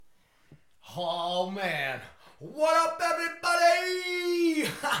Oh man, what up everybody?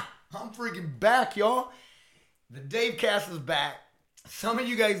 I'm freaking back, y'all. The Dave Cast is back. Some of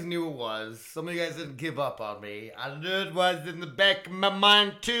you guys knew it was. Some of you guys didn't give up on me. I knew it was in the back of my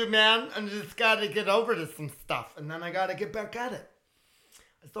mind too, man. I just gotta get over to some stuff, and then I gotta get back at it.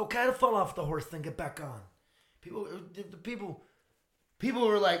 It's okay to fall off the horse and get back on. People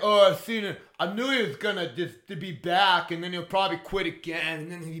were like, "Oh, I've seen it. I knew he was gonna just to be back, and then he'll probably quit again,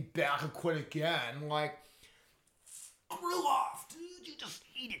 and then he'll be back and quit again." I'm like, screw off, dude. You just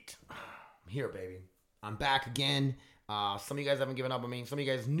eat it. I'm here, baby. I'm back again. Some of you guys haven't given up on me. Some of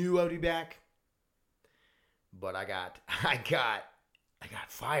you guys knew I'd be back, but I got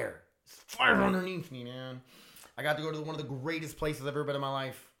fire. There's fire underneath me, man. I got to go to one of the greatest places I've ever been in my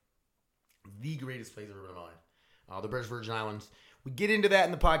life. The greatest place I've ever been in my life. The British Virgin Islands. We get into that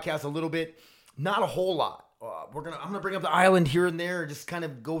in the podcast a little bit. Not a whole lot. I'm gonna bring up the island here and there, just kind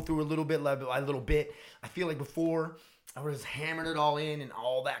of go through a little bit. I feel like before I was hammering it all in, and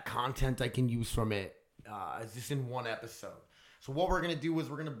all that content I can use from it is just in one episode. So what we're gonna do is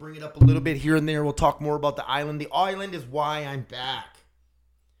we're gonna bring it up a little bit here and there. We'll talk more about the island. The island is why I'm back.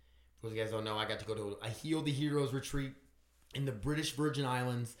 For those of you guys don't know, I got to go to a Heal the Heroes retreat in the British Virgin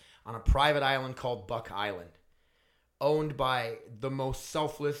Islands on a private island called Buck Island, owned by the most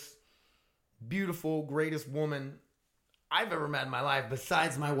selfless, beautiful, greatest woman I've ever met in my life,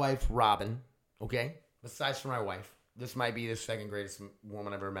 besides my wife, Robin. Okay? Besides for my wife. This might be the second greatest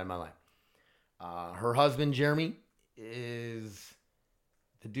woman I've ever met in my life. Her husband, Jeremy, is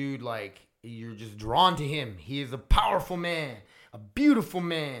the dude, like, you're just drawn to him. He is a powerful man, a beautiful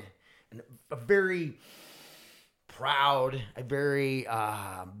man, and a very proud, a very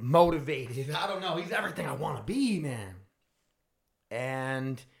motivated. I don't know. He's everything I want to be, man.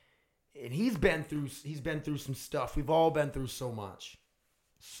 And he's been through some stuff. We've all been through so much.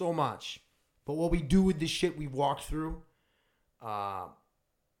 But what we do with the shit we walked through, that's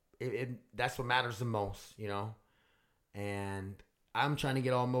what matters the most, you know? And I'm trying to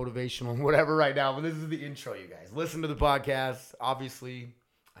get all motivational and whatever right now, but this is the intro, you guys. Listen to the podcast. Obviously,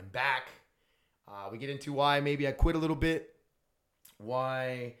 I'm back. We get into why maybe I quit a little bit.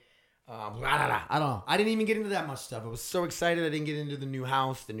 Why... I don't know. I didn't even get into that much stuff. I was so excited I didn't get into the new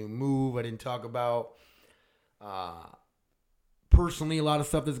house, the new move. I didn't talk about personally a lot of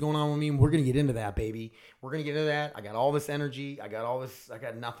stuff that's going on with me. We're going to get into that, baby. We're going to get into that. I got all this energy. I got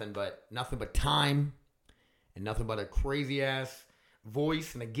nothing but time and nothing but a crazy ass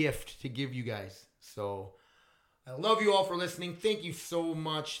voice and a gift to give you guys. So I love you all for listening. Thank you so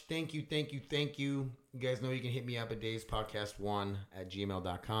much. Thank you. You guys know you can hit me up at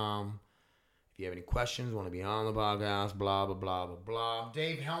davespodcast1@gmail.com. If you have any questions, want to be on the podcast, blah, blah, blah, blah, blah.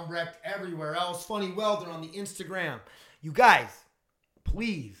 Dave Helmbrecht everywhere else. Funny Welder on the Instagram. You guys,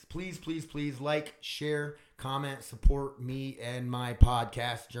 please like, share, comment, support me and my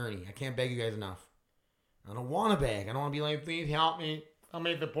podcast journey. I can't beg you guys enough. I don't want to beg. I don't want to be like, please help me.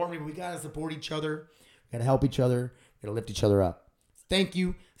 Support me. But we got to support each other. We got to help each other. We got to lift each other up. Thank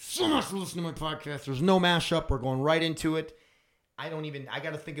you so much for listening to my podcast. There's no mashup. We're going right into it. I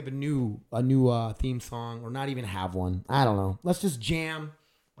got to think of a new theme song, or not even have one. I don't know. Let's just jam.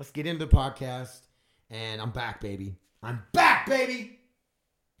 Let's get into the podcast. And I'm back, baby.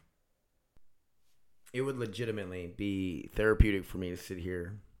 It would legitimately be therapeutic for me to sit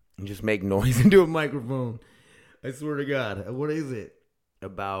here and just make noise into a microphone. I swear to God. What is it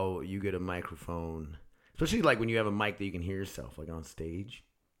about you get a microphone? Especially like when you have a mic that you can hear yourself, like on stage.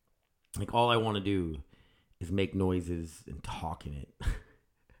 Like all I want to do is make noises and talk in it.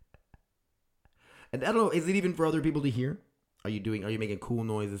 And I don't know, is it even for other people to hear? Are you making cool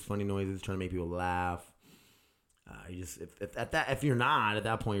noises, funny noises, trying to make people laugh? If you're not, at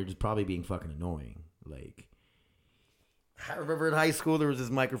that point, you're just probably being fucking annoying. Like, I remember in high school, there was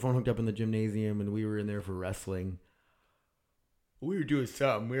this microphone hooked up in the gymnasium, and we were in there for wrestling. We were doing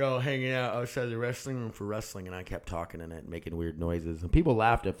something. We were all hanging out outside the wrestling room for wrestling, and I kept talking in it, making weird noises. And people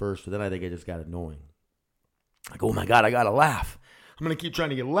laughed at first, but then I think it just got annoying. Like, oh my God, I gotta laugh. I'm gonna keep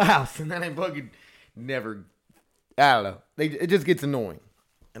trying to get laughs, and then I fucking never. I don't know. It just gets annoying,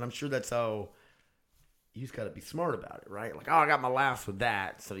 and I'm sure that's how. You just gotta be smart about it, right? Like, oh, I got my laughs with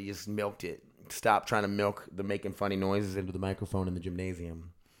that, so you just milked it. Stop trying to milk the making funny noises into the microphone in the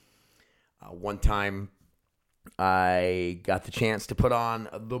gymnasium. One time, I got the chance to put on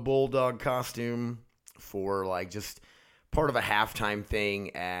the Bulldog costume for like just part of a halftime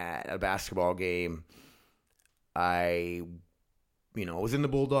thing at a basketball game. I was in the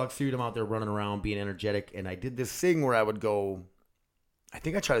Bulldog suit. I'm out there running around being energetic. And I did this thing where I would go, I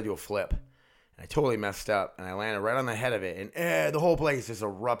think I tried to do a flip. And I totally messed up, and I landed right on the head of it, and the whole place just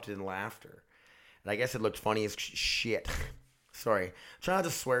erupted in laughter. And I guess it looked funny as shit. Sorry. Try not to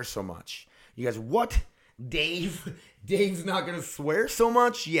swear so much. You guys, what? Dave's not going to swear so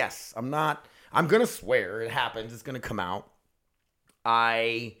much? Yes, I'm not. I'm going to swear. It happens. It's going to come out.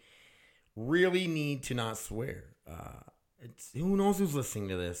 I really need to not swear. Who knows who's listening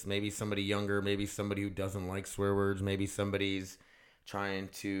to this? Maybe somebody younger. Maybe somebody who doesn't like swear words. Maybe somebody's trying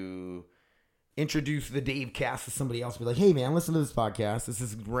to introduce the Dave cast to somebody else. Be like, hey, man, listen to this podcast. This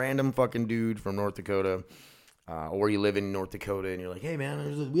is random fucking dude from North Dakota. Or you live in North Dakota and you're like, hey,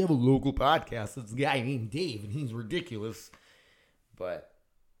 man, we have a local podcast. It's a guy named Dave, and he's ridiculous. But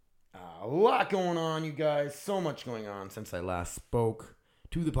a lot going on, you guys. So much going on since I last spoke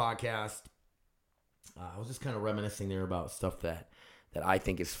to the podcast. I was just kind of reminiscing there about stuff that I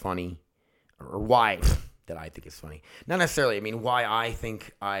think is funny, or why that I think is funny. Not necessarily, I mean, why I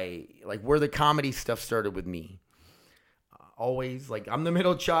think where the comedy stuff started with me. Always, like, I'm the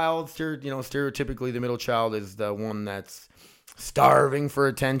middle child. Stereotypically, the middle child is the one that's starving for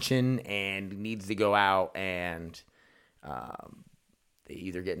attention and needs to go out and they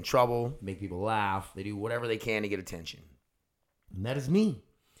either get in trouble, make people laugh, they do whatever they can to get attention. And that is me.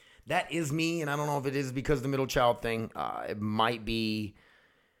 That is me, and I don't know if it is because of the middle child thing. It might be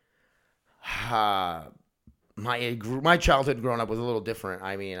my childhood growing up was a little different.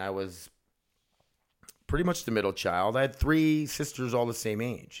 I mean, I was pretty much the middle child. I had 3 sisters all the same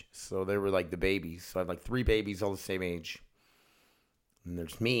age. So they were like the babies. So I had like 3 babies all the same age. And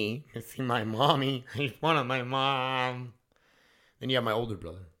there's me. I see my mommy. I just wanted my mom. Then you have my older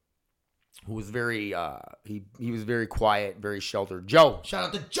brother, who was very, he was very quiet, very sheltered. Joe. Shout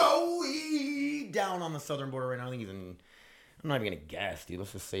out to Joey down on the southern border right now. I think he's in, I'm not even going to guess, dude.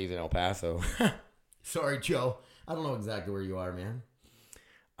 Let's just say he's in El Paso. Sorry, Joe. I don't know exactly where you are, man.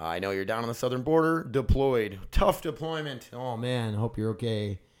 I know you're down on the southern border, deployed. Tough deployment. Oh, man, I hope you're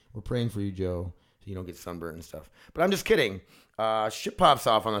okay. We're praying for you, Joe, so you don't get sunburned and stuff. But I'm just kidding. Shit pops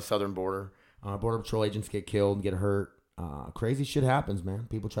off on the southern border. Border Patrol agents get killed, get hurt. Crazy shit happens, man.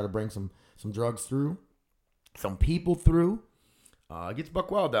 People try to bring some drugs through, some people through. It gets buck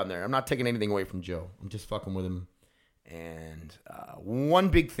wild down there. I'm not taking anything away from Joe. I'm just fucking with him. And one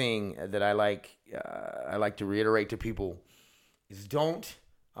big thing that I like to reiterate to people is don't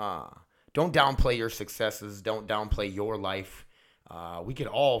downplay your successes. Don't downplay your life. We could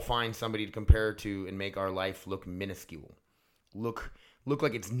all find somebody to compare to and make our life look minuscule. Look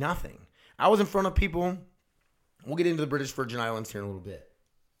like it's nothing. I was in front of people. We'll get into the British Virgin Islands here in a little bit.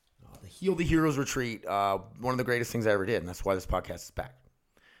 The Heal the Heroes Retreat, one of the greatest things I ever did, and that's why this podcast is back.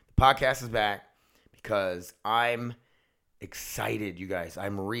 The podcast is back because I'm excited, you guys.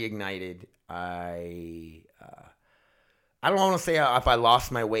 I'm reignited. I don't want to say if I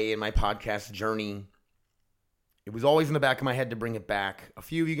lost my way in my podcast journey. It was always in the back of my head to bring it back. A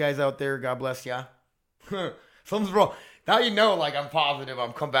few of you guys out there, God bless ya. Something's wrong. Now you know, like, I'm positive.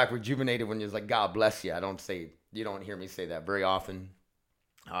 I'm come back rejuvenated when you're like, God bless you. You don't hear me say that very often.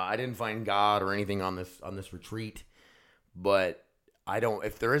 I didn't find God or anything on this retreat, but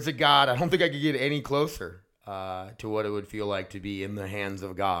if there is a God, I don't think I could get any closer to what it would feel like to be in the hands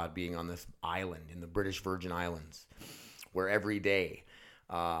of God, being on this island in the British Virgin Islands, where every day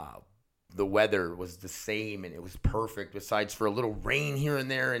the weather was the same and it was perfect, besides for a little rain here and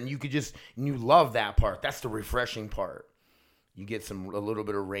there, and you love that part. That's the refreshing part. You get a little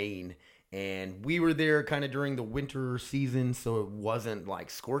bit of rain. And we were there kind of during the winter season, so it wasn't like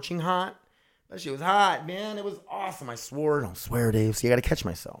scorching hot. That shit was hot, man. It was awesome. I swore. Don't swear, Dave. So you got to catch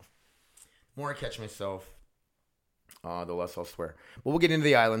myself. The more I catch myself, the less I'll swear. But we'll get into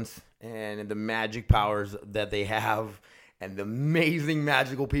the islands and the magic powers that they have and the amazing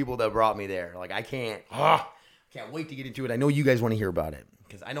magical people that brought me there. Like, I can't wait to get into it. I know you guys want to hear about it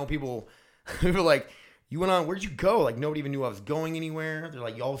because I know people are like, you went on, where'd you go? Like, nobody even knew I was going anywhere. They're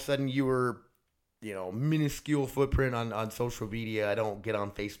like, all of a sudden you were, minuscule footprint on social media. I don't get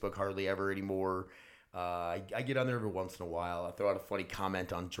on Facebook hardly ever anymore. I get on there every once in a while. I throw out a funny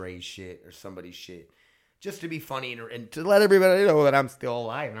comment on Dre's shit or somebody's shit just to be funny and to let everybody know that I'm still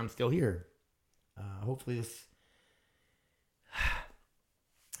alive and I'm still here. Hopefully this...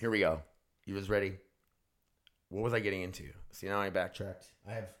 Here we go. You was ready? What was I getting into? See, now I backtracked.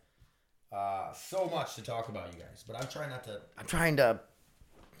 I have... so much to talk about, you guys, but I'm trying to,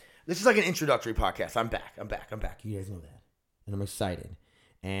 this is like an introductory podcast. I'm back. You guys know that. And I'm excited.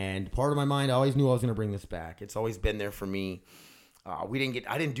 And part of my mind, I always knew I was going to bring this back. It's always been there for me. I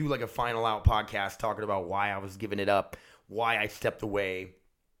didn't do like a final out podcast talking about why I was giving it up, why I stepped away.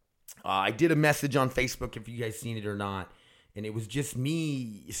 I did a message on Facebook, if you guys seen it or not. And it was just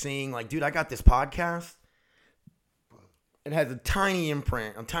me saying, like, dude, I got this podcast. It has a tiny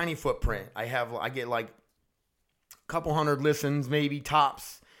imprint, a tiny footprint. I get like a couple hundred listens, maybe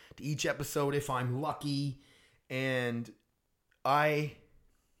tops, to each episode if I'm lucky. And I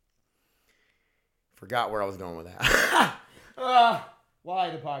forgot where I was going with that. Why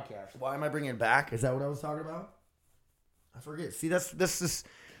the podcast? Why am I bringing it back? Is that what I was talking about? I forget. See, this is...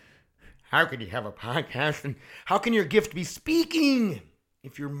 How can you have a podcast and how can your gift be speaking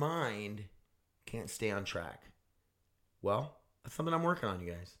if your mind can't stay on track? Well, that's something I'm working on,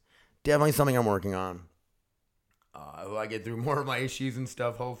 you guys. Definitely something I'm working on. I get through more of my issues and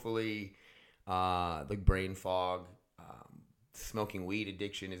stuff, hopefully. Like brain fog. Smoking weed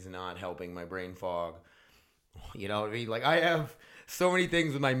addiction is not helping my brain fog. You know what I mean? Like, I have so many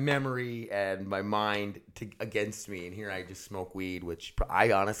things with my memory and my mind against me, and here I just smoke weed, which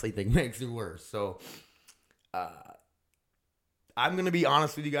I honestly think makes it worse. So I'm going to be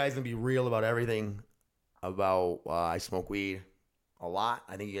honest with you guys and be real about everything about I smoke weed a lot.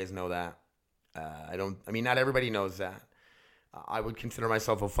 I think you guys know that. Not everybody knows that. I would consider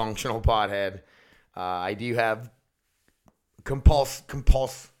myself a functional pothead. I do have compulsive.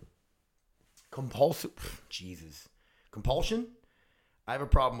 Compulsion? I have a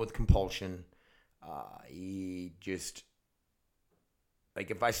problem with compulsion.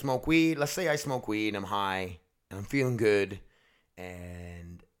 If I smoke weed, let's say I smoke weed and I'm high and I'm feeling good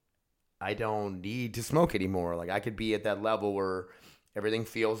and I don't need to smoke anymore. Like, I could be at that level where everything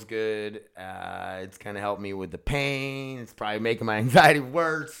feels good. It's kind of helped me with the pain. It's probably making my anxiety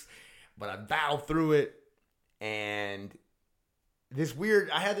worse, but I battle through it. And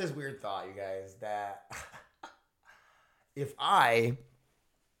I had this weird thought, you guys, that if I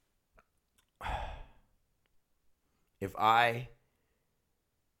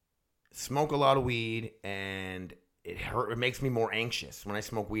smoke a lot of weed and it makes me more anxious. When I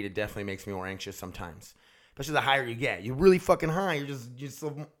smoke weed, it definitely makes me more anxious sometimes. Especially the higher you get. You're really fucking high. It's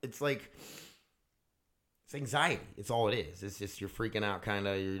anxiety. It's all it is. It's just you're freaking out kind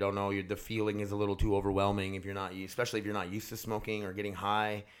of. You don't know. The feeling is a little too overwhelming especially if you're not used to smoking or getting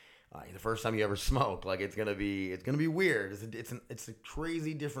high. The first time you ever smoke, like, it's gonna be weird. It's a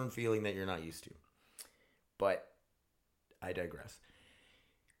crazy different feeling that you're not used to. But I digress.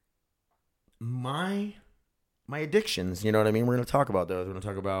 My addictions, you know what I mean? We're gonna talk about those. We're gonna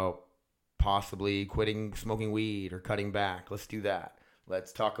talk about possibly quitting smoking weed or cutting back. Let's do that.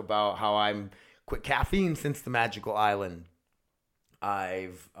 Let's talk about how I'm quit caffeine since the magical island.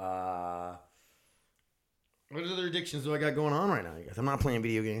 What other addictions do I got going on right now, you guys? I'm not playing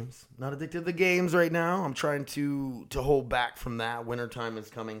video games. Not addicted to the games right now. I'm trying to hold back from that. Wintertime is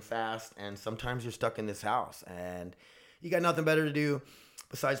coming fast, and sometimes you're stuck in this house, and you got nothing better to do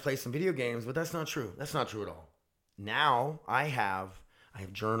besides play some video games, but that's not true. That's not true at all. Now, I have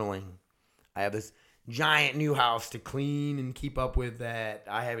journaling. I have this giant new house to clean and keep up with that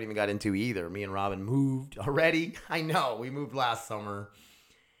I haven't even got into either. Me and Robin moved already. I know, we moved last summer.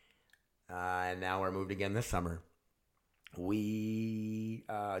 And now we're moved again this summer. We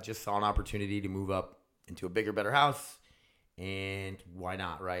just saw an opportunity to move up into a bigger, better house. And why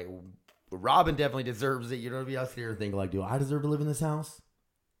not, right? Robin definitely deserves it. You don't be out here and think, like, do I deserve to live in this house?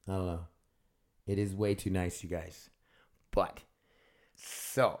 I don't know. It is way too nice, you guys. But,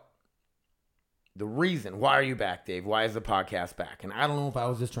 so, the reason, why are you back, Dave? Why is the podcast back? And I don't know if I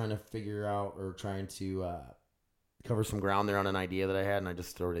was just trying to figure out or trying to cover some ground there on an idea that I had, and I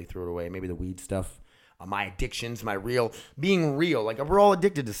just already threw it away. Maybe the weed stuff, my addictions, being real. Like, we're all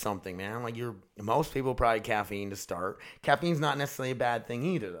addicted to something, man. Like, most people probably caffeine to start. Caffeine's not necessarily a bad thing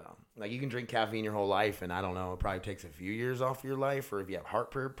either, though. Like, you can drink caffeine your whole life, and I don't know, it probably takes a few years off your life, or if you have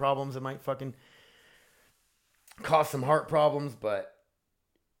heart problems, it might fucking cause some heart problems, but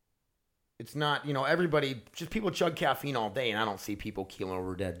it's not, people chug caffeine all day, and I don't see people keeling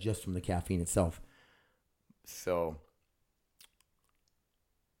over dead just from the caffeine itself. So,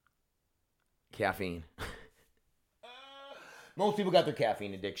 caffeine. Most people got their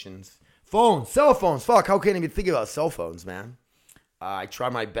caffeine addictions. Cell phones. Fuck, how can I even think about cell phones, man? I try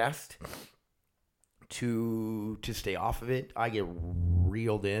my best to stay off of it. I get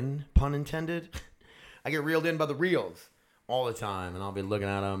reeled in, pun intended. I get reeled in by the reels all the time, and I'll be looking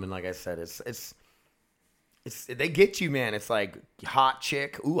at them, and like I said, it's they get you, man. It's like hot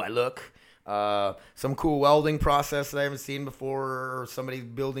chick. Ooh, I look. Some cool welding process that I haven't seen before, or somebody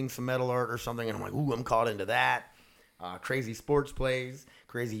building some metal art or something, and I'm like, ooh, I'm caught into that. Crazy sports plays,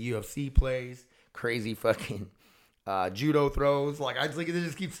 crazy UFC plays, crazy fucking judo throws. Like, it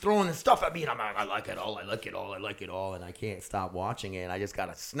just keeps throwing this stuff at me, and I'm like, I like it all, and I can't stop watching it, and I just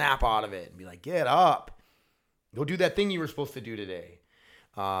gotta snap out of it and be like, get up. Go do that thing you were supposed to do today.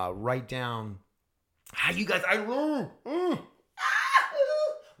 Write down how you guys.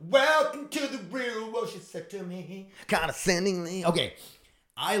 Welcome to the real world, she said to me, condescendingly. Okay,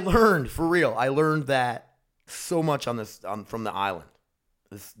 I learned for real. I learned that so much from the island,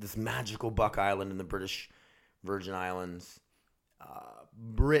 this magical Buck Island in the British Virgin Islands.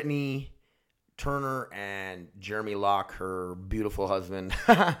 Brittany Turner and Jeremy Locke, her beautiful husband.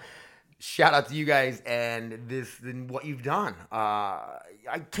 Shout out to you guys and what you've done.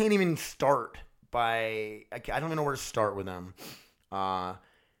 I can't even start I don't even know where to start with them.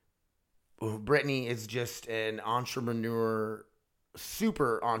 Brittany is just an entrepreneur,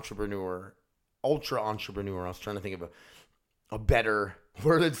 super entrepreneur, ultra entrepreneur. I was trying to think of a better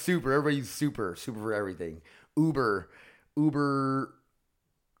word than super. Everybody's super for everything. Uber.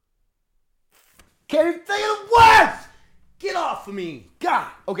 Can't even think of the words! Get off of me. God.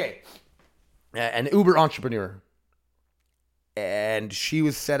 Okay. An Uber entrepreneur. And she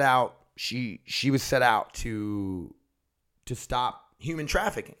was set out. She was set out to stop human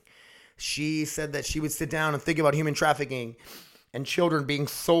trafficking. She said that she would sit down and think about human trafficking and children being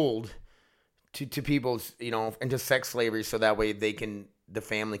sold to people, into sex slavery, so that way the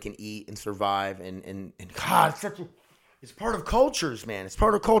family can eat and survive. And God, it's part of cultures, man. It's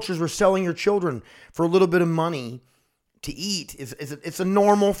part of cultures where selling your children for a little bit of money to eat it's a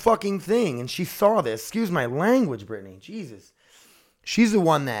normal fucking thing. And she saw this. Excuse my language, Brittany. Jesus. She's the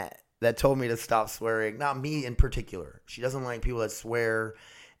one that told me to stop swearing. Not me in particular. She doesn't like people that swear.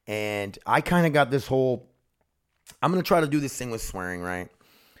 And I kind of got this whole, I'm going to try to do this thing with swearing, right?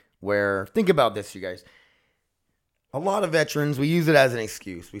 Where, think about this, you guys. A lot of veterans, we use it as an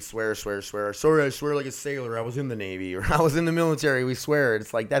excuse. We swear. Sorry, I swear like a sailor. I was in the Navy or I was in the military. We swear.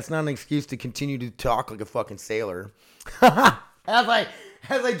 It's like, that's not an excuse to continue to talk like a fucking sailor. as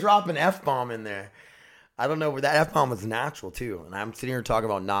I drop an F-bomb in there. I don't know, where that F-bomb was natural too. And I'm sitting here talking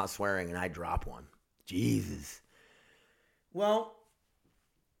about not swearing and I drop one. Jesus. Well,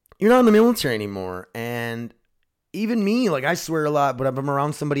 you're not in the military anymore. And even me, like, I swear a lot, but if I'm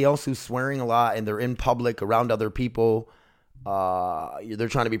around somebody else who's swearing a lot and they're in public around other people, they're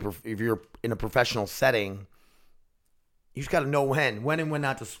trying to be, if you're in a professional setting, you just got to know when and when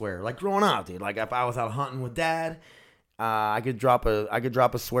not to swear. Like growing up, dude, like if I was out hunting with dad, I could drop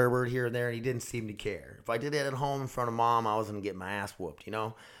a swear word here and there and he didn't seem to care. If I did it at home in front of mom, I was going to get my ass whooped,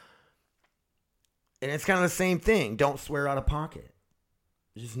 And it's kind of the same thing. Don't swear out of pocket.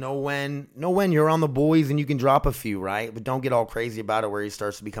 Just know when you're on the boys and you can drop a few, right? But don't get all crazy about it where it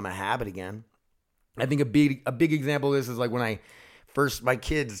starts to become a habit again. I think a big example of this is like when my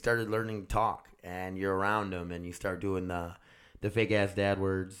kids started learning to talk and you're around them and you start doing the fake ass dad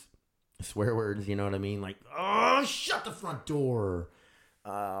words, swear words, you know what I mean? Like, oh, shut the front door.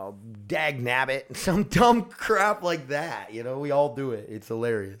 Dag nabbit, some dumb crap like that. We all do it. It's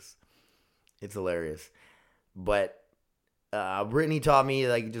hilarious. But Brittany taught me,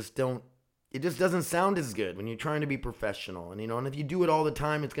 like, it just doesn't sound as good when you're trying to be professional. And, and if you do it all the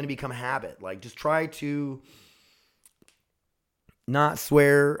time, it's going to become a habit. Like, just try to not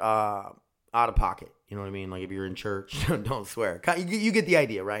swear out of pocket. You know what I mean? Like, if you're in church, don't swear. You get the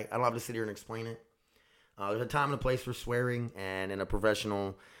idea, right? I don't have to sit here and explain it. There's a time and a place for swearing, and in a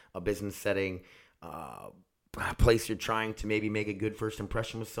professional, business setting, a place you're trying to maybe make a good first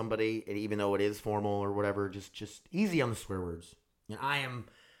impression with somebody, and even though it is formal or whatever, just easy on the swear words. And I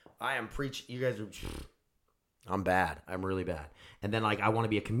am preach. You guys are. I'm bad. I'm really bad. And then, like, I want to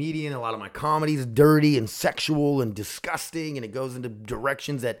be a comedian. A lot of my comedy is dirty and sexual and disgusting, and it goes into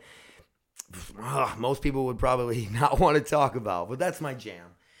directions that most people would probably not want to talk about. But that's my jam.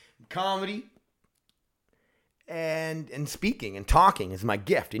 Comedy and speaking and talking is my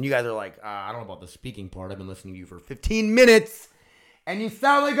gift. And you guys are like, I don't know about the speaking part. I've been listening to you for 15 minutes, and you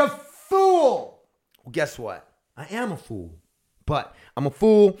sound like a fool. Well, guess what? I am a fool. But I'm a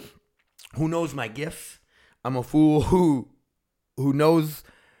fool who knows my gifts. I'm a fool who knows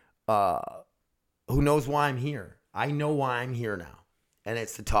why I'm here. I know why I'm here now, and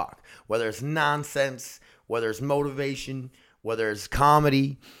it's to talk. Whether it's nonsense, whether it's motivation, whether it's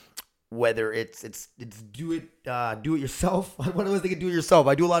comedy, whether it's do it yourself. What was thinking? Do it yourself.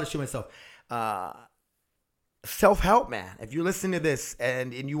 I do a lot of shit myself. Self-help, man. If you're listening to this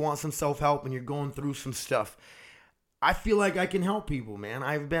and you want some self-help and you're going through some stuff, I feel like I can help people, man.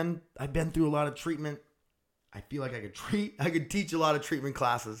 I've been through a lot of treatment. I feel like I could teach a lot of treatment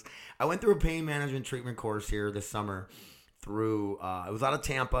classes. I went through a pain management treatment course here this summer through, it was out of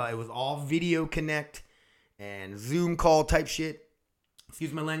Tampa. It was all video connect and Zoom call type shit.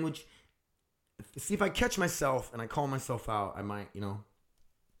 Excuse my language. See, if I catch myself and I call myself out, I might,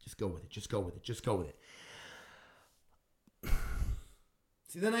 just go with it.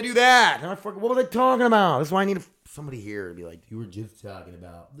 See, then I do that. And what was I talking about? That's why I need somebody here to be like, you were just talking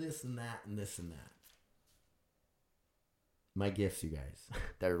about this and that and this and that. My gifts, you guys.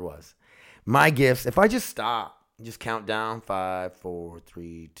 There it was. My gifts. If I just stop, just count down 5, 4,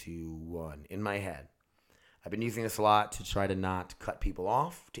 3, 2, 1 in my head. I've been using this a lot to try to not cut people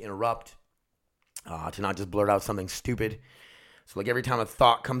off, to interrupt, to not just blurt out something stupid. So like every time a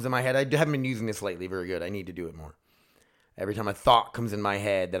thought comes in my head, I haven't been using this lately very good. I need to do it more. Every time a thought comes in my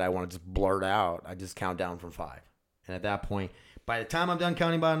head that I want to just blurt out, I just count down from 5. And at that point, by the time I'm done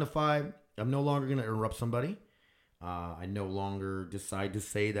counting down to 5, I'm no longer going to interrupt somebody. I no longer decide to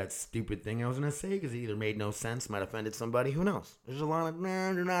say that stupid thing I was going to say because it either made no sense, might have offended somebody. Who knows? There's a lot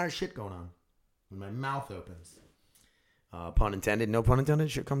of shit going on when my mouth opens. Pun intended. No pun intended.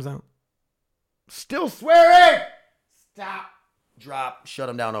 Shit comes out. Still swearing! Stop. Drop. Shut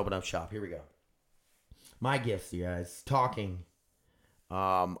them down. Open up shop. Here we go. My gifts, you guys. Talking.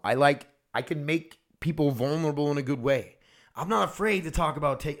 I can make people vulnerable in a good way. I'm not afraid to talk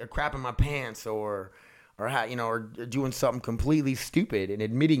about taking a crap in my pants or doing something completely stupid and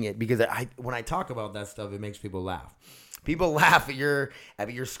admitting it, because when I talk about that stuff, it makes people laugh. People laugh at your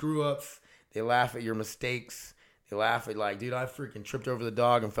screw ups. They laugh at your mistakes. They laugh at like, dude, I freaking tripped over the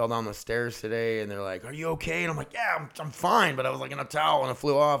dog and fell down the stairs today. And they're like, are you okay? And I'm like, yeah, I'm fine. But I was like in a towel and it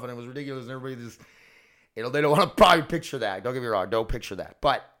flew off and it was ridiculous. And everybody just, they don't want to probably picture that. Don't get me wrong. Don't picture that.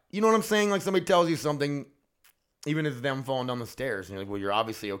 But you know what I'm saying? Like somebody tells you something, even if it's them falling down the stairs. And you're like, well, you're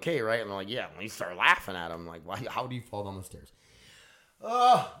obviously okay, right? And they're like, yeah. And you start laughing at them. Like, why? How do you fall down the stairs?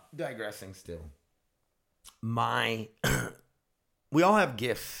 Digressing still. We all have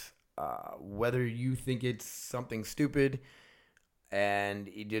gifts. Whether you think it's something stupid and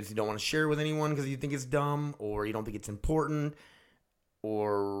you just don't want to share it with anyone because you think it's dumb, or you don't think it's important,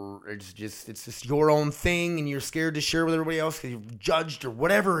 or it's just your own thing and you're scared to share with everybody else because you're judged or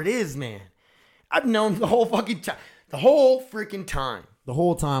whatever it is, man. I've known the whole fucking time. The whole freaking time. The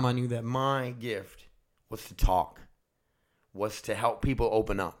whole time I knew that my gift was to talk. Was to help people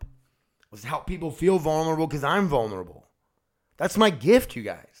open up. Was to help people feel vulnerable because I'm vulnerable. That's my gift, you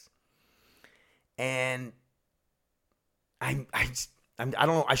guys. And I don't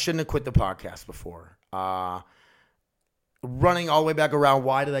know. I shouldn't have quit the podcast before. Running all the way back around,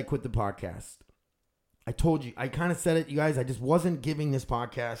 why did I quit the podcast? I told you, I kind of said it, you guys. I just wasn't giving this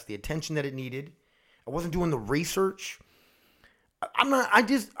podcast the attention that it needed. I wasn't doing the research. I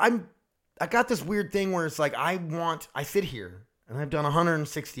got this weird thing where it's like I sit here and I've done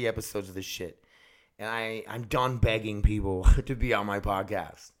 160 episodes of this shit, and I'm done begging people to be on my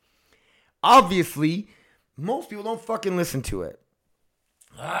podcast. Obviously, most people don't fucking listen to it.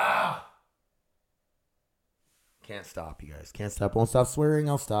 Can't stop, you guys. Can't stop. Won't stop swearing.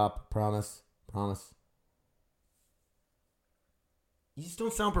 I'll stop. Promise. You just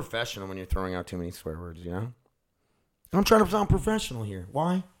don't sound professional when you're throwing out too many swear words, you know? I'm trying to sound professional here.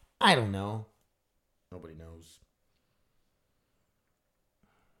 Why? I don't know. Nobody knows.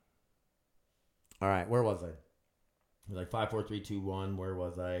 All right, where was I? It was like 5, 4, 3, 2, 1. Where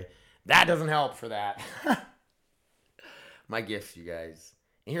was I? That doesn't help for that. My gifts, you guys.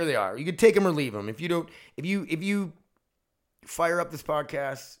 And here they are. You can take them or leave them. If you fire up this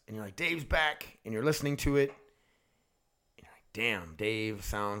podcast and you're like, Dave's back, and you're listening to it, and you're like, damn, Dave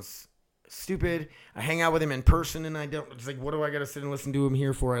sounds stupid. I hang out with him in person, and I don't. It's like, what do I got to sit and listen to him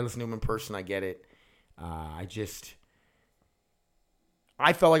here for? I listen to him in person. I get it. I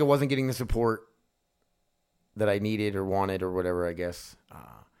felt like I wasn't getting the support that I needed or wanted or whatever, I guess.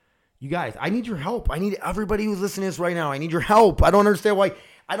 You guys, I need your help. I need everybody who's listening to this right now. I need your help. I don't understand why.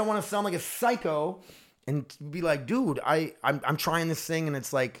 I don't want to sound like a psycho and be like, dude, I'm trying this thing, and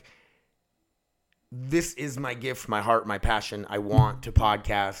it's like, this is my gift, my heart, my passion. I want to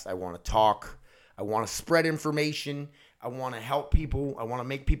podcast. I want to talk. I want to spread information. I want to help people. I want to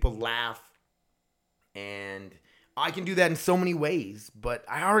make people laugh. And I can do that in so many ways, but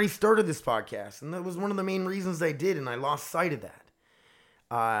I already started this podcast, and that was one of the main reasons I did, and I lost sight of that.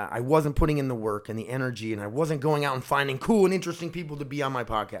 I wasn't putting in the work and the energy, and I wasn't going out and finding cool and interesting people to be on my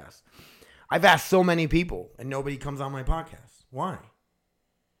podcast. I've asked so many people, and nobody comes on my podcast. Why?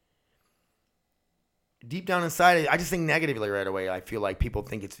 Deep down inside, I just think negatively right away. I feel like people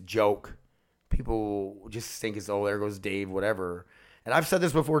think it's a joke. People just think it's, oh, there goes Dave, whatever. And I've said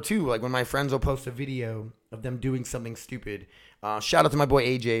this before, too. Like when my friends will post a video of them doing something stupid. Shout out to my boy,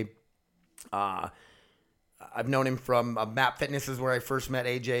 AJ. I've known him from Map Fitness is where I first met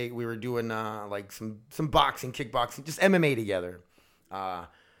AJ. We were doing like some boxing, kickboxing, just MMA together.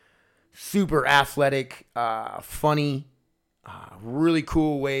 Super athletic, funny, really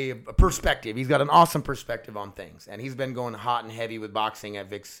cool way of perspective. He's got an awesome perspective on things, and he's been going hot and heavy with boxing at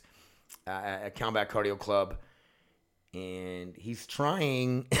Vic's at Combat Cardio Club, and he's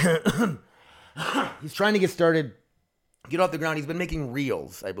trying he's trying to get started, get off the ground. He's been making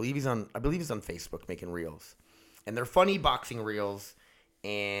reels. I believe he's on Facebook making reels, and they're funny boxing reels,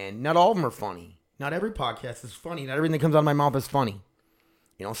 and not all of them are funny. Not every podcast is funny. Not everything that comes out of my mouth is funny.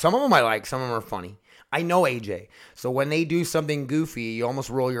 You know, some of them I like, some of them are funny. I know AJ. So when they do something goofy, you almost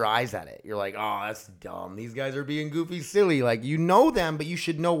roll your eyes at it. You're like, oh, that's dumb. These guys are being goofy, silly. Like, you know them, but you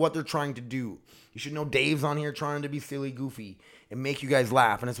should know what they're trying to do. You should know Dave's on here trying to be silly, goofy, and make you guys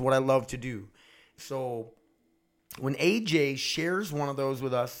laugh. And it's what I love to do. So when AJ shares one of those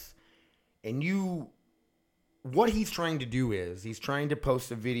with us, and what he's trying to do is, he's trying to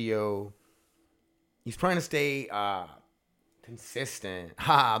post a video. He's trying to stay consistent.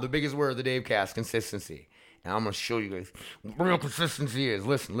 The biggest word of the Davecast, consistency. And I'm going to show you guys what real consistency is.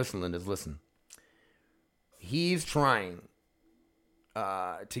 Listen, Lindas, listen. He's trying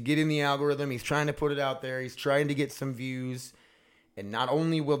to get in the algorithm. He's trying to put it out there. He's trying to get some views. And not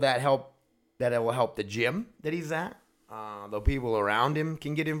only will that help, that it will help the gym that he's at. The people around him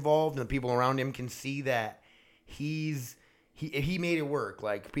can get involved, and the people around him can see that he made it work.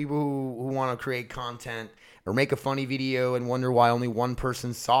 Like, people who want to create content or make a funny video and wonder why only one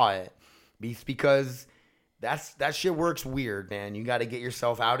person saw it. It's because that shit works weird, man. You got to get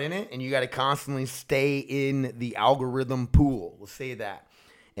yourself out in it, and you got to constantly stay in the algorithm pool. We'll say that.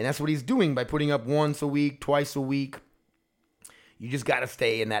 And that's what he's doing by putting up once a week, twice a week. You just got to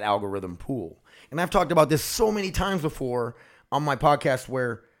stay in that algorithm pool. And I've talked about this so many times before on my podcast,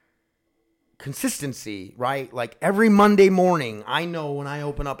 where consistency, right? Like, every Monday morning, I know when I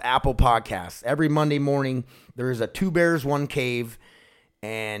open up Apple Podcasts, every Monday morning, there is a Two Bears, One Cave,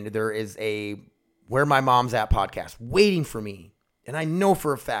 and there is a Where My Mom's At podcast waiting for me. And I know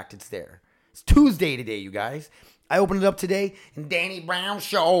for a fact it's there. It's Tuesday today, you guys. I opened it up today, and the Danny Brown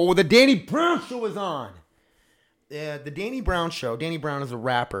Show is on. The Danny Brown Show. Danny Brown is a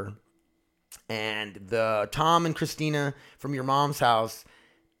rapper. And the Tom and Christina from Your Mom's House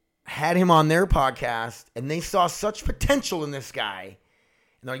had him on their podcast, and they saw such potential in this guy.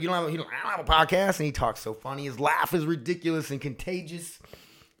 And they're like, I don't have a podcast, and he talks so funny. His laugh is ridiculous and contagious.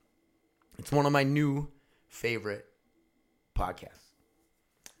 It's one of my new favorite podcasts.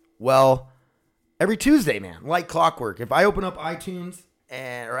 Well, every Tuesday, man, like clockwork, if I open up iTunes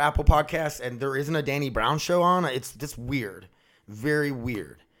or Apple Podcasts and there isn't a Danny Brown Show on, it's just weird. Very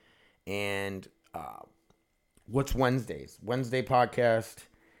weird. And what's Wednesdays? Wednesday podcast.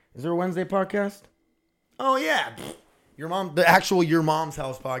 Is there a Wednesday podcast? Oh, yeah. The actual Your Mom's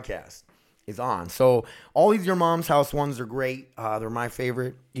House podcast is on. So all these Your Mom's House ones are great. They're my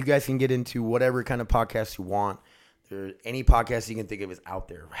favorite. You guys can get into whatever kind of podcast you want. Any podcast you can think of is out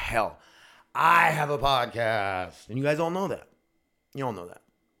there. Hell, I have a podcast. And you guys all know that. You all know that.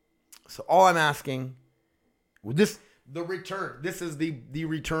 So all I'm asking, the return. This is the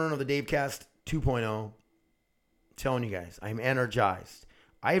return of the Davecast 2.0. I'm telling you guys, I'm energized.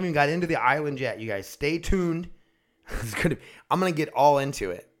 I haven't even got into the island yet. You guys stay tuned. I'm going to get all into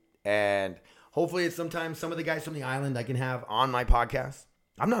it. And hopefully it's sometime some of the guys from the island I can have on my podcast.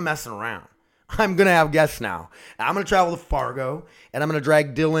 I'm not messing around. I'm going to have guests now. I'm going to travel to Fargo, and I'm going to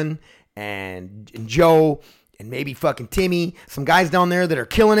drag Dylan and Joe and maybe fucking Timmy, some guys down there that are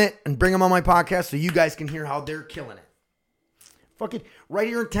killing it, and bring them on my podcast so you guys can hear how they're killing it. Fucking right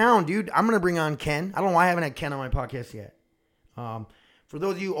here in town, dude. I'm going to bring on Ken. I don't know why I haven't had Ken on my podcast yet. For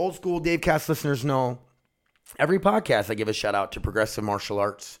those of you old school Davecast listeners know, every podcast I give a shout out to Progressive Martial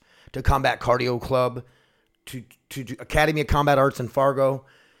Arts, to Combat Cardio Club, to Academy of Combat Arts in Fargo.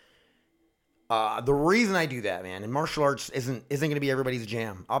 The reason I do that, man, and martial arts isn't going to be everybody's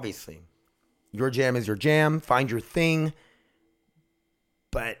jam, obviously. Your jam is your jam. Find your thing.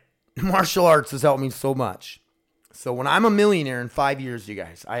 But martial arts has helped me so much. So when I'm a millionaire in 5 years, you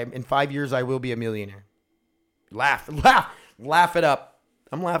guys, in 5 years I will be a millionaire. Laugh it up.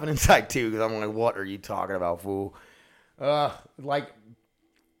 I'm laughing inside too, because I'm like, what are you talking about, fool? Like,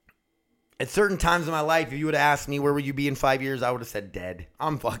 at certain times in my life, if you would have asked me where would you be in 5 years, I would have said dead.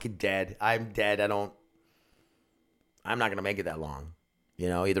 I'm fucking dead. I'm dead. I'm not going to make it that long. You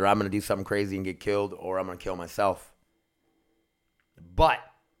know, either I'm going to do something crazy and get killed, or I'm going to kill myself. But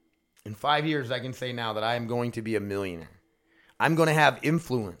in 5 years, I can say now that I am going to be a millionaire. I'm going to have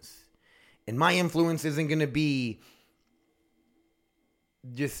influence. And my influence isn't going to be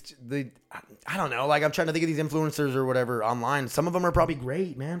just I don't know, like, I'm trying to think of these influencers or whatever online. Some of them are probably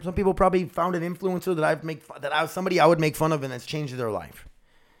great, man. Some people probably found an influencer somebody I would make fun of, and that's changed their life.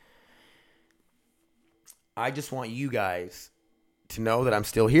 I just want you guys to know that I'm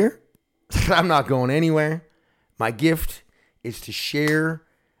still here. I'm not going anywhere. My gift is to share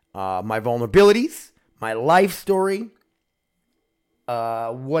my vulnerabilities, my life story,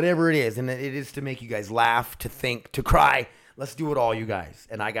 whatever it is. And it is to make you guys laugh, to think, to cry. Let's do it all, you guys.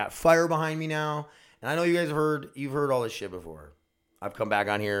 And I got fire behind me now. And I know you guys you've heard all this shit before. I've come back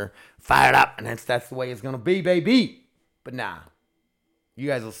on here fired up, and that's the way it's going to be, baby. But nah, you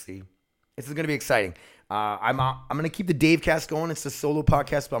guys will see. This is going to be exciting. I'm going to keep the Davecast going. It's a solo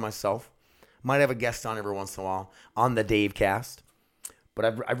podcast by myself. Might have a guest on every once in a while on the Davecast.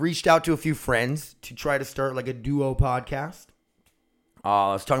 But I've reached out to a few friends to try to start like a duo podcast.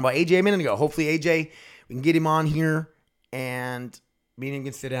 I was talking about AJ a minute ago. Hopefully AJ, we can get him on here and me and him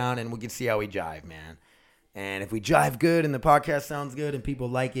can sit down and we can see how we jive, man. And if we jive good and the podcast sounds good and people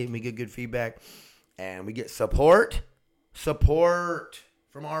like it and we get good feedback and we get support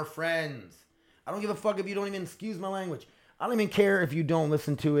from our friends. I don't give a fuck if you don't even, excuse my language, I don't even care if you don't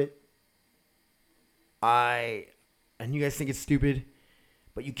listen to it. And you guys think it's stupid,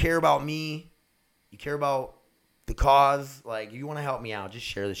 but you care about me. You care about the cause. Like, you want to help me out, just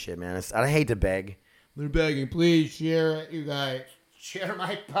share the shit, man. I hate to beg. They're begging, please share it, you guys. Share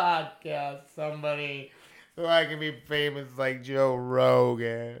my podcast, somebody, so I can be famous like Joe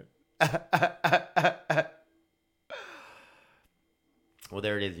Rogan. Well,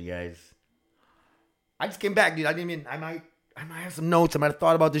 there it is, you guys. I just came back, dude. I might have some notes. I might have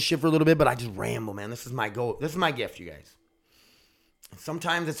thought about this shit for a little bit, but I just ramble, man. This is my goal. This is my gift, you guys.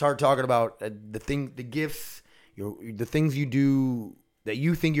 Sometimes it's hard talking about the gifts, the things you do that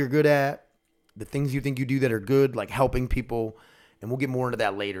you think you're good at, the things you think you do that are good, like helping people, and we'll get more into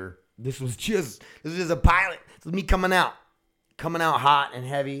that later. This is just a pilot. This is me coming out hot and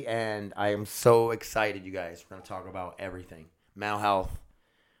heavy, and I am so excited, you guys. We're gonna talk about everything, mental health.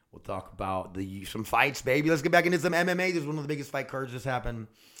 We'll talk about some fights, baby. Let's get back into some MMA. This is one of the biggest fight cards just happened. And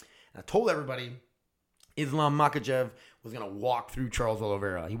I told everybody Islam Makhachev was going to walk through Charles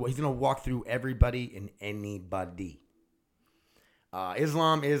Oliveira. He's going to walk through everybody and anybody.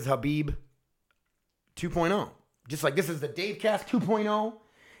 Islam is Khabib 2.0. Just like this is the Davecast 2.0.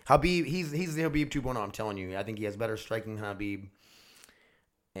 Khabib, he's the Khabib 2.0. I'm telling you. I think he has better striking than Khabib.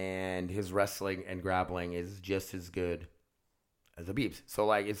 And his wrestling and grappling is just as good as Khabib's. So,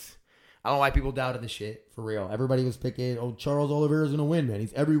 like, I don't know why people doubted this shit, for real. Everybody was picking, Charles Oliveira's going to win, man.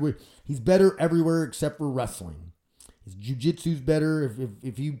 He's everywhere. He's better everywhere except for wrestling. His jiu-jitsu's better.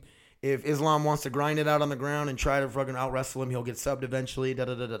 If Islam wants to grind it out on the ground and try to fucking out-wrestle him, he'll get subbed eventually.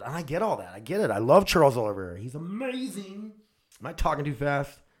 And I get all that. I get it. I love Charles Oliveira. He's amazing. Am I talking too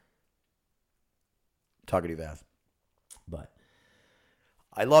fast? Talking too fast. But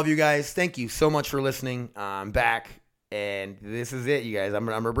I love you guys. Thank you so much for listening. I'm back. And this is it, you guys. I'm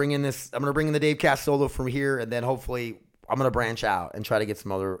gonna bring in the Davecast solo from here, and then hopefully I'm gonna branch out and try to get some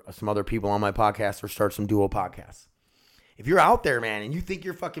other people on my podcast or start some duo podcasts. If you're out there, man, and you think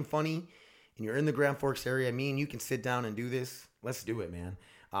you're fucking funny, and you're in the Grand Forks area, me and you can sit down and do this. Let's do it, man.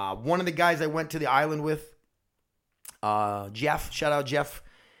 One of the guys I went to the island with, Jeff. Shout out Jeff.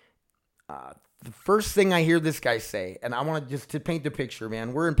 The first thing I hear this guy say, and I want to paint the picture,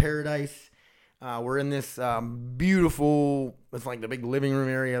 man. We're in paradise. We're in this beautiful, it's like the big living room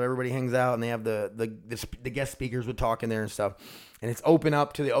area. Everybody hangs out, and they have the guest speakers would talk in there and stuff. And it's open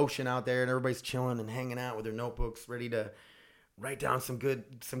up to the ocean out there, and everybody's chilling and hanging out with their notebooks, ready to write down some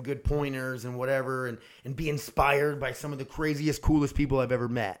good pointers and whatever, and be inspired by some of the craziest, coolest people I've ever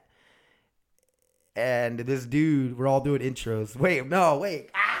met. And this dude, we're all doing intros. Wait.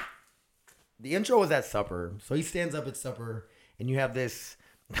 The intro was at supper. So he stands up at supper, and you have this...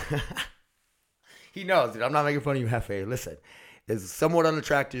 He knows, dude. I'm not making fun of you, Hefe. Listen, is a somewhat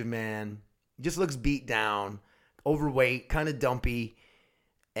unattractive man. Just looks beat down, overweight, kind of dumpy.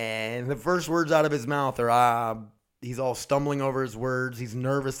 And the first words out of his mouth are, he's all stumbling over his words. He's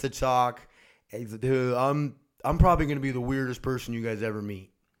nervous to talk. And he's like, dude, I'm probably going to be the weirdest person you guys ever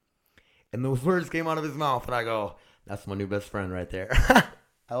meet. And those words came out of his mouth, and I go, that's my new best friend right there.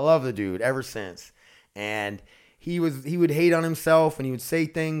 I love the dude ever since. And he would hate on himself, and he would say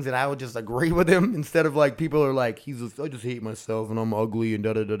things, and I would just agree with him instead of like people are like, I just hate myself and I'm ugly and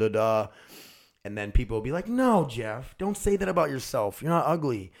da-da-da-da-da. And then people would be like, no, Jeff, don't say that about yourself. You're not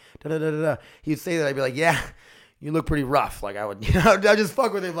ugly. Da-da-da-da-da. He'd say that. I'd be like, yeah, you look pretty rough. Like I would, I'd just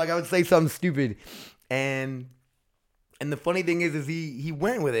fuck with him. Like I would say something stupid. And the funny thing is he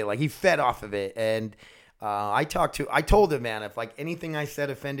went with it. Like he fed off of it. And I told him, man, if like anything I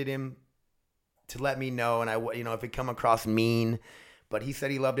said offended him, to let me know, and if it come across mean, but he said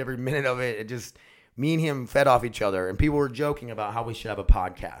he loved every minute of it. It just, me and him fed off each other, and people were joking about how we should have a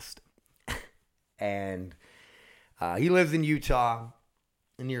podcast. And He lives in Utah,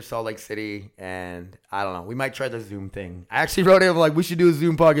 near Salt Lake City, and I don't know. We might try the Zoom thing. I actually wrote him like, we should do a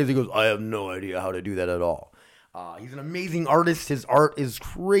Zoom podcast. He goes, I have no idea how to do that at all. He's an amazing artist. His art is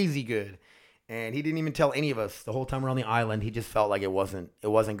crazy good, and he didn't even tell any of us the whole time we're on the island. He just felt like it wasn't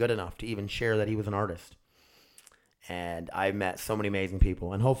good enough to even share that he was an artist. And I met so many amazing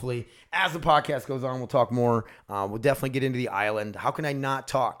people, and hopefully, as the podcast goes on, we'll talk more. We'll definitely get into the island. How can I not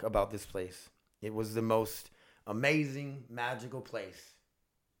talk about this place? It was the most amazing, magical place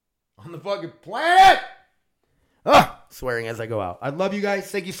on the fucking planet. Swearing as I go out. I love you guys.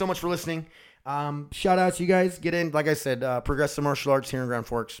 Thank you so much for listening. Shout out to you guys. Get in, like I said, Progressive Martial Arts here in Grand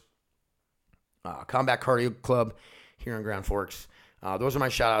Forks. Combat Cardio Club here in Grand Forks. Those are my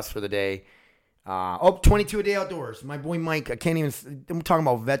shout outs for the day. 22 a day outdoors. My boy Mike, I'm talking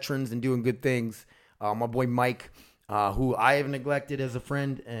about veterans and doing good things. My boy Mike, who I have neglected as a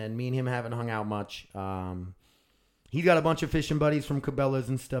friend, and me and him haven't hung out much. He's got a bunch of fishing buddies from Cabela's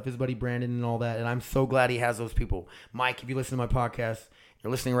and stuff, his buddy Brandon and all that, and I'm so glad he has those people. Mike, if you listen to my podcast,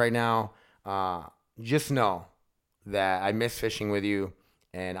 you're listening right now, just know that I miss fishing with you,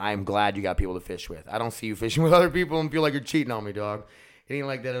 and I'm glad you got people to fish with. I don't see you fishing with other people and feel like you're cheating on me, dog. It ain't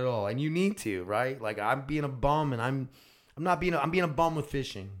like that at all, and you need to, right? Like, I'm being a bum, and I'm being a bum with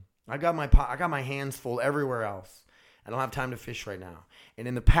fishing. I got my hands full everywhere else. I don't have time to fish right now. And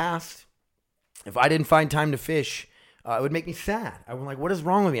in the past, if I didn't find time to fish, it would make me sad. I was like, what is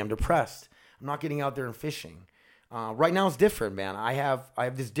wrong with me? I'm depressed. I'm not getting out there and fishing. Right now it's different, man. I have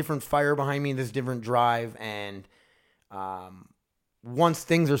this different fire behind me, this different drive, and once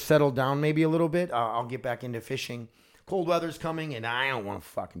things are settled down maybe a little bit, I'll get back into fishing. Cold weather's coming, and I don't want to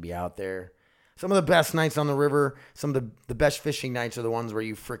fucking be out there. Some of the best nights on the river, some of the best fishing nights are the ones where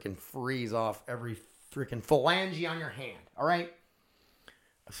you freaking freeze off every freaking phalange on your hand. All right?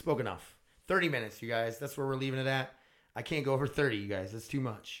 I've spoke enough. 30 minutes, you guys. That's where we're leaving it at. I can't go over 30, you guys. That's too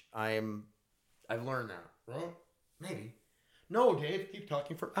much. I've learned that. Right? Maybe. No, Dave. Keep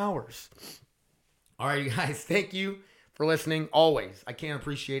talking for hours. All right, you guys. Thank you for listening. Always. I can't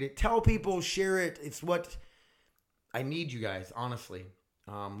appreciate it. Tell people. Share it. It's what I need, you guys, honestly.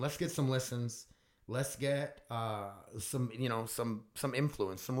 Let's get some listens. Let's get some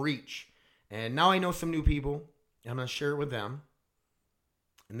influence, some reach. And now I know some new people. I'm gonna share it with them.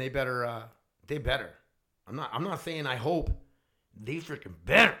 And they better. I'm not saying I hope. They freaking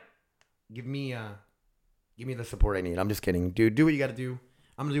better give me the support I need. I'm just kidding, dude. Do what you got to do.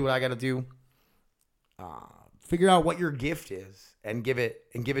 I'm gonna do what I got to do. Figure out what your gift is and give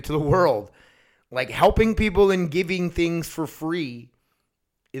it to the world. Like, helping people and giving things for free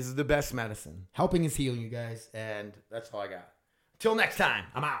is the best medicine. Helping is healing, you guys. And that's all I got. Until next time,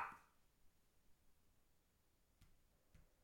 I'm out.